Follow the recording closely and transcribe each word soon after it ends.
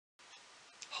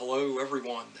Hello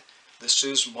everyone, this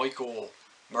is Michael.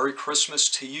 Merry Christmas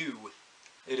to you.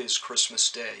 It is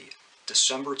Christmas Day,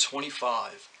 December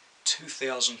 25,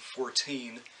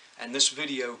 2014, and this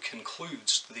video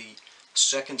concludes the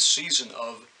second season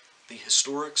of the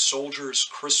Historic Soldiers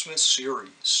Christmas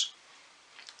series.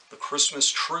 The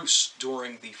Christmas Truce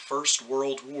during the First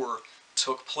World War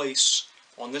took place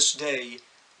on this day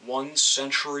 1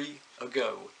 century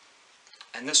ago.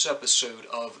 And this episode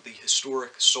of the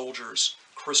Historic Soldiers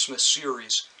Christmas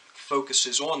series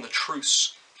focuses on the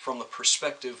truce from the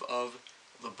perspective of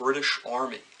the British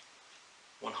Army.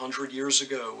 100 years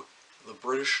ago, the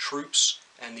British troops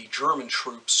and the German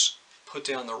troops put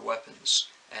down their weapons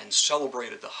and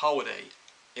celebrated the holiday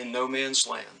in no man's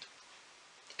land.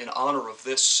 In honor of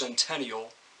this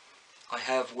centennial, I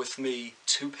have with me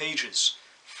 2 pages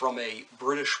from a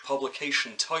British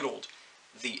publication titled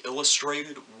The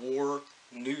Illustrated War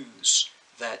News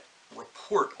that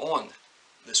report on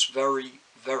this very,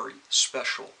 very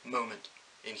special moment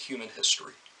in human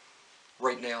history.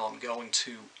 Right now I'm going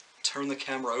to turn the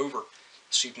camera over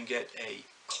so you can get a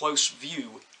close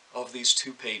view of these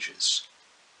 2 pages.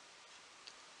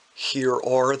 Here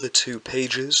are the 2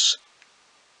 pages.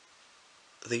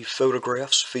 The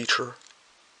photographs feature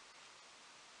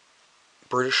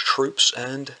British troops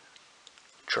and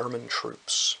German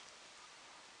troops.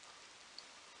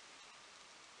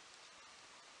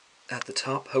 At the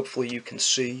top, hopefully you can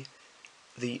see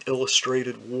the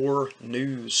Illustrated War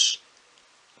News,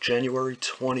 January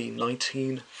 20,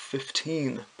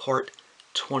 1915, Part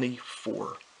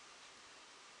 24.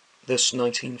 This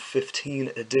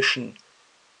 1915 edition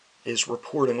is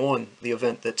reporting on the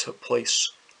event that took place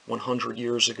 100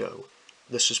 years ago.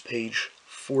 This is page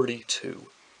 42.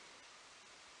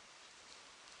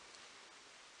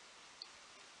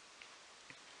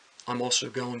 I'm also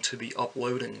going to be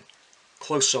uploading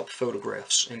close-up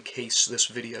photographs in case this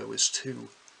video is too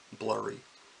blurry.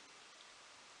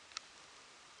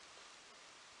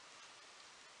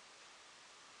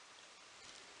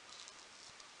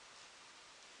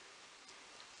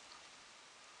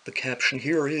 The caption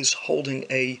here is holding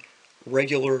a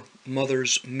regular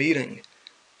mothers' meeting,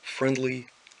 friendly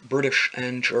British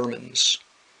and Germans.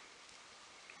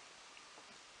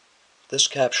 This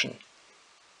caption,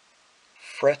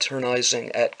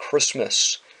 fraternizing at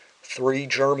Christmas, 3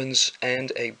 Germans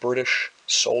and a British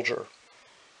soldier.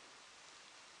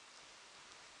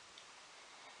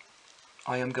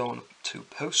 I am going to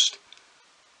post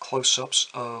close-ups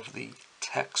of the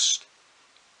text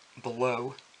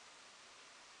below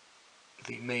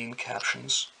the main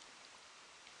captions.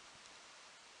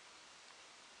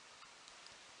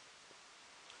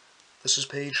 This is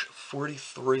page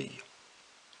 43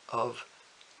 of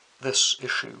this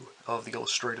issue of the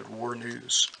Illustrated War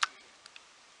News.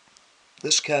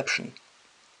 This caption,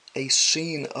 a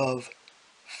scene of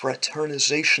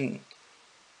fraternization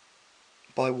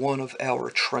by one of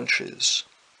our trenches.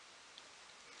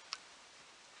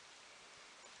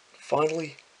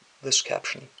 Finally, this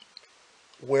caption,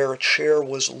 where a chair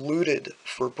was looted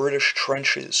for British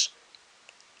trenches,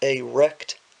 a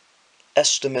wrecked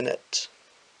estaminet.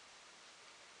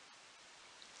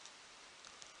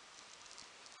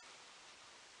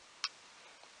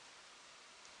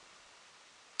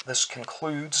 This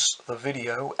concludes the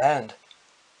video and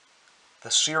the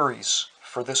series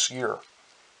for this year.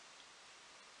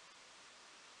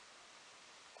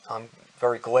 I'm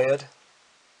very glad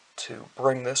to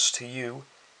bring this to you.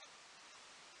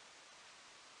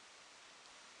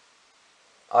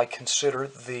 I consider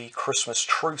the Christmas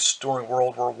Truce during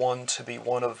World War I to be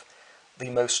one of the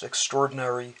most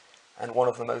extraordinary and one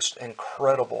of the most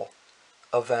incredible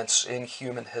events in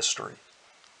human history.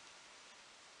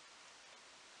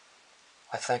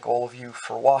 I thank all of you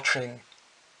for watching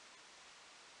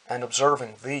and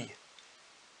observing the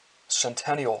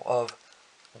centennial of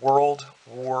World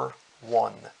War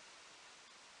I.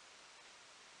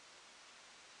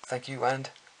 Thank you and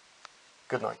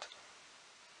good night.